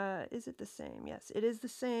 Is it the same? Yes, it is the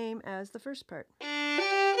same as the first part.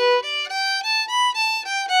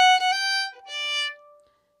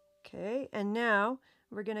 Okay, and now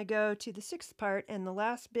we're going to go to the sixth part, and the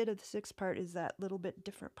last bit of the sixth part is that little bit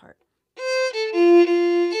different part.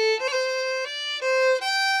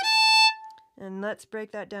 And let's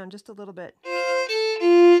break that down just a little bit.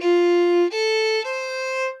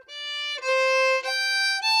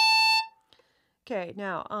 Okay,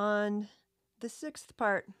 now on the sixth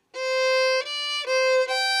part,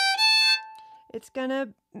 it's gonna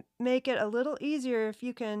make it a little easier if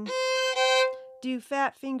you can do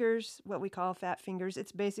fat fingers, what we call fat fingers.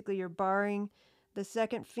 It's basically you're barring the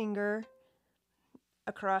second finger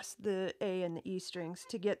across the A and the E strings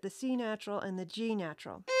to get the C natural and the G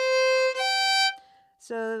natural.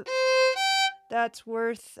 So that's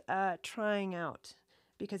worth trying out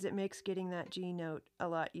because it makes getting that G note a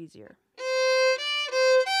lot easier.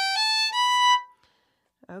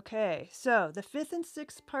 Okay, so the fifth and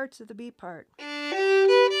sixth parts of the B part.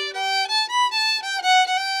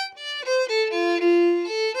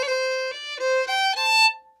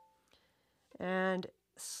 And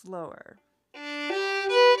slower.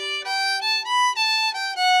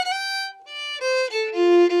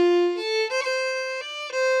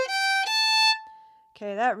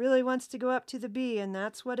 Okay, that really wants to go up to the B, and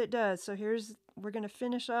that's what it does. So we're going to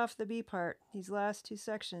finish off the B part, these last two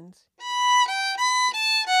sections.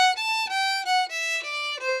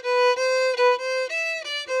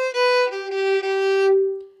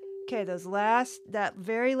 Okay, that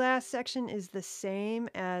very last section is the same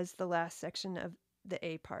as the last section of the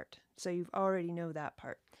A part. So you already know that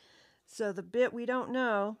part. So the bit we don't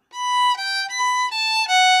know,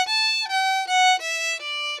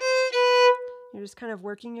 you're just kind of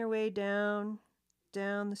working your way down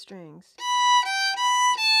the strings.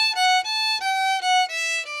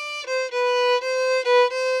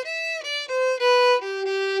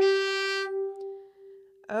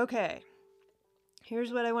 Okay,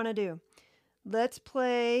 here's what I want to do. Let's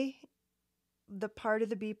play the part of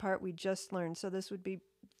the B part we just learned. So this would be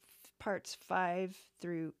parts 5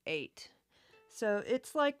 through 8. So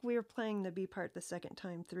it's like we were playing the B part the second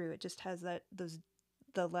time through. It just has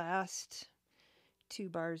the last 2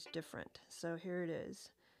 bars different. So here it is.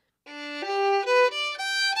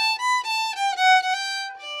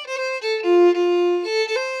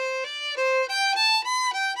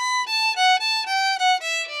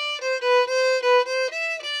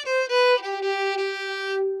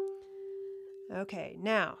 Okay,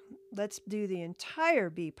 now let's do the entire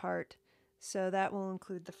B part. So that will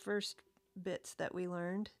include the first bits that we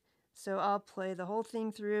learned. So I'll play the whole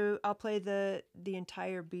thing through. I'll play the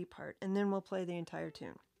entire B part, and then we'll play the entire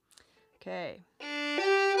tune. Okay.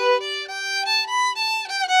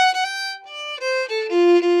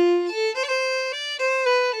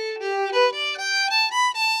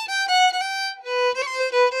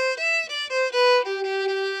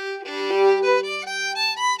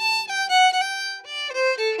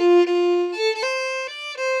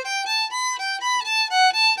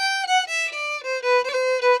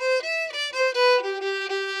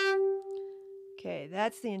 Okay,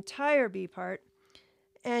 that's the entire B part.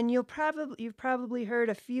 And you've probably heard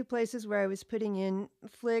a few places where I was putting in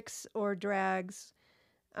flicks or drags.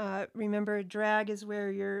 Remember, a drag is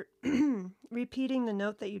where you're repeating the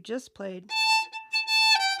note that you just played.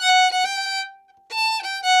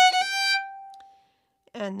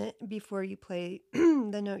 And before you play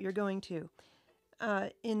the note you're going to.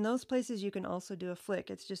 In those places you can also do a flick.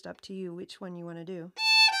 It's just up to you which one you want to do.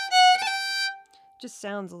 Just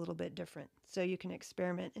sounds a little bit different, so you can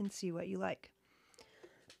experiment and see what you like.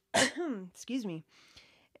 Excuse me.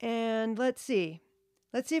 And let's see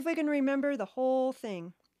if we can remember the whole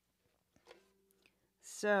thing.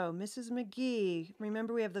 So, Mrs. McGee,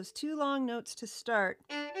 remember we have those 2 long notes to start.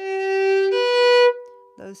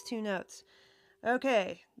 Those 2 notes.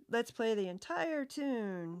 Okay, let's play the entire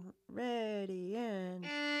tune. Ready, and...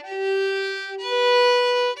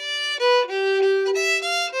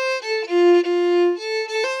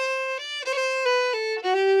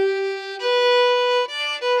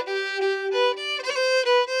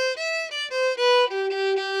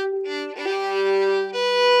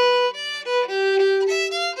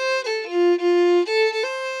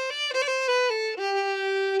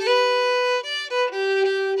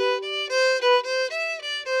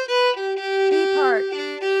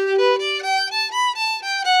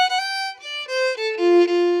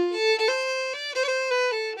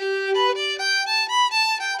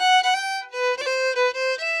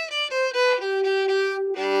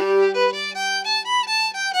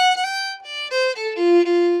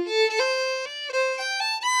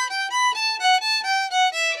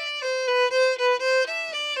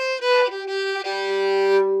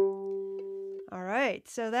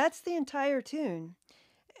 So that's the entire tune.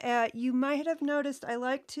 You might have noticed I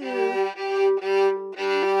like to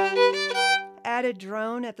add a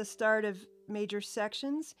drone at the start of major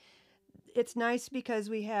sections. It's nice because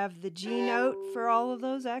we have the G note for all of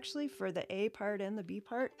those, actually, for the A part and the B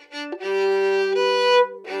part.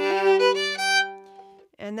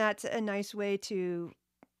 And that's a nice way to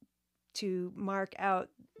mark out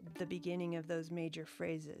the beginning of those major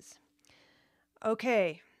phrases.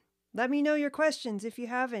 Okay, let me know your questions if you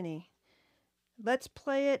have any. Let's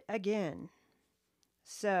play it again.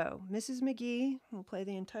 So, Mrs. McGee will play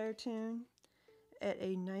the entire tune at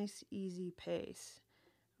a nice, easy pace.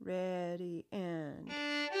 Ready, and...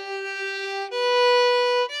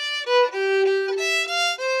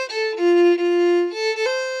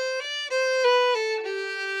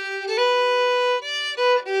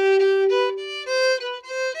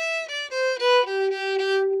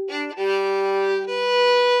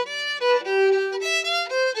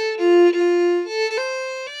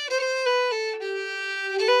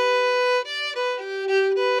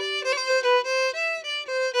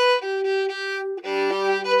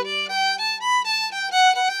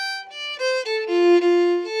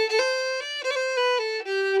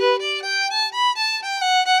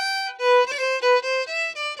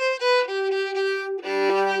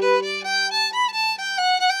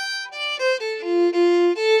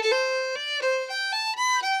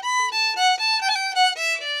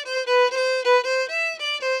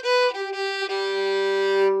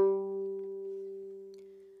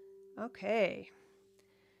 Okay,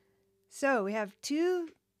 so we have 2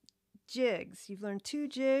 jigs. You've learned 2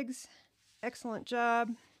 jigs. Excellent job.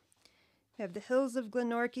 We have the Hills of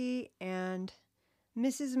Glenorchy and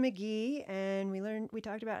Mrs. McGee, and we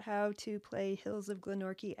talked about how to play Hills of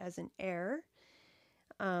Glenorchy as an air.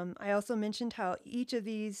 I also mentioned how each of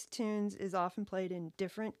these tunes is often played in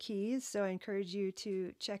different keys, so I encourage you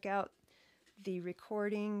to check out the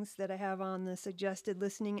recordings that I have on the suggested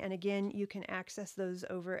listening, and again, you can access those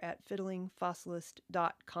over at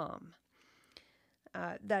fiddlingfossilist.com.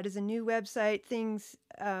 That is a new website. Things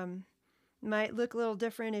might look a little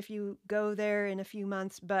different if you go there in a few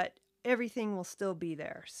months, but everything will still be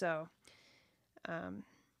there. So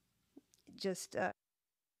just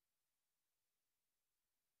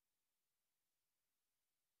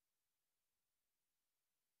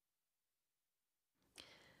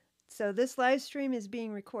So this live stream is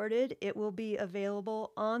being recorded. It will be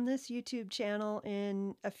available on this YouTube channel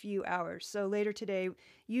in a few hours. So later today,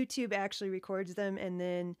 YouTube actually records them and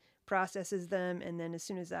then processes them. And then as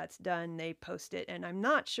soon as that's done, they post it. And I'm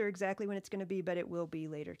not sure exactly when it's going to be, but it will be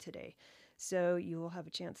later today. So you will have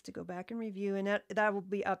a chance to go back and review. And that will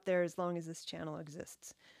be up there as long as this channel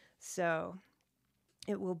exists. So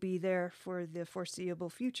it will be there for the foreseeable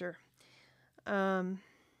future. Upcoming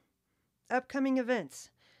events.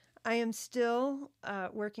 I am still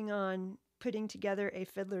working on putting together a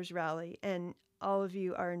fiddler's rally, and all of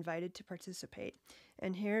you are invited to participate.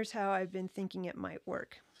 And here's how I've been thinking it might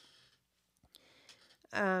work.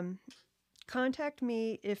 Contact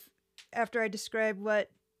me after I describe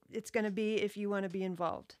what it's going to be if you want to be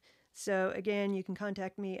involved. So again, you can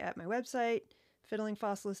contact me at my website,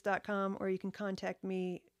 fiddlingfossilist.com, or you can contact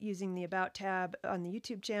me using the About tab on the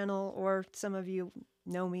YouTube channel, or some of you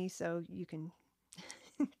know me, so you can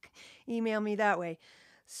email me that way.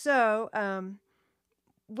 So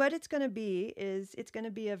what it's going to be is it's going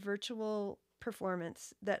to be a virtual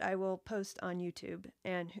performance that I will post on YouTube,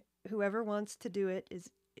 and whoever wants to do it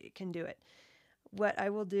can do it. What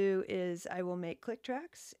I will do is I will make click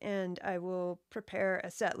tracks and I will prepare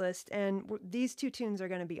a set list, and these 2 tunes are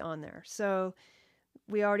going to be on there. So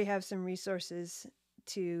we already have some resources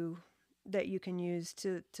that you can use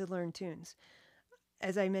to learn tunes.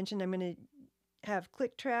 As I mentioned, I'm going to have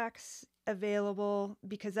click tracks available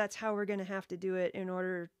because that's how we're going to have to do it in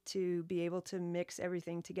order to be able to mix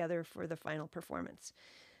everything together for the final performance.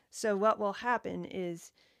 So what will happen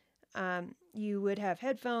is you would have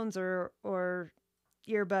headphones or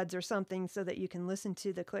earbuds or something so that you can listen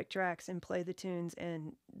to the click tracks and play the tunes,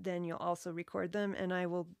 and then you'll also record them, and I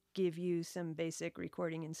will give you some basic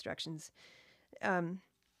recording instructions.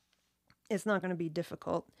 It's not going to be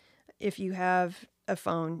difficult. If you have a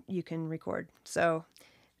phone, you can record. So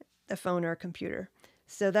a phone or a computer.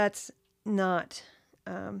 So that's not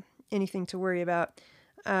anything to worry about.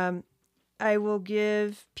 I will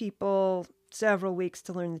give people several weeks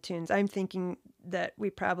to learn the tunes. I'm thinking that we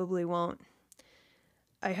probably won't.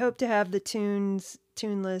 I hope to have the tune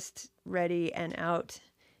list ready and out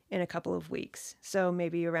in a couple of weeks. So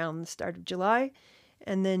maybe around the start of July,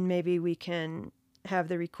 and then maybe we can have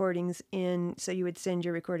the recordings in, so you would send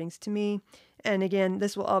your recordings to me. And again,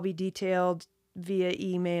 this will all be detailed via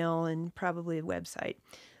email and probably a website.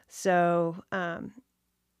 So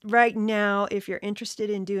right now, if you're interested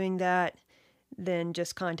in doing that, then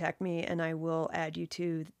just contact me and I will add you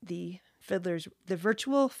to the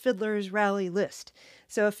virtual Fiddlers Rally list.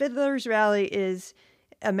 So a Fiddlers Rally is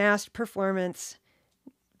a massed performance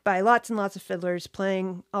by lots and lots of fiddlers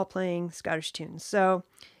all playing Scottish tunes. So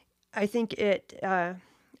I think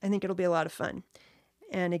it'll be a lot of fun.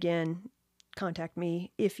 And again, contact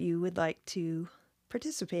me if you would like to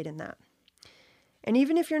participate in that. And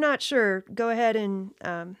even if you're not sure, go ahead and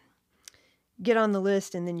get on the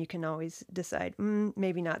list, and then you can always decide,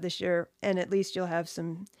 maybe not this year, and at least you'll have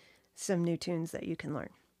some new tunes that you can learn.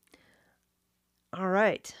 All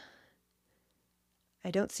right.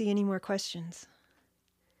 I don't see any more questions.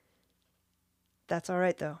 That's all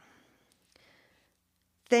right, though.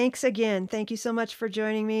 Thanks again. Thank you so much for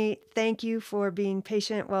joining me. Thank you for being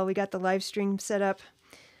patient while we got the live stream set up.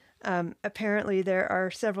 Apparently, there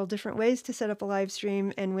are several different ways to set up a live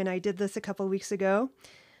stream, and when I did this a couple weeks ago,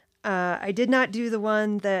 I did not do the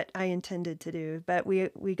one that I intended to do, but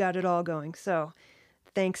we got it all going. So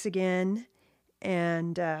thanks again,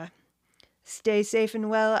 and stay safe and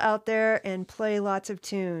well out there and play lots of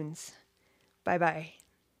tunes. Bye-bye.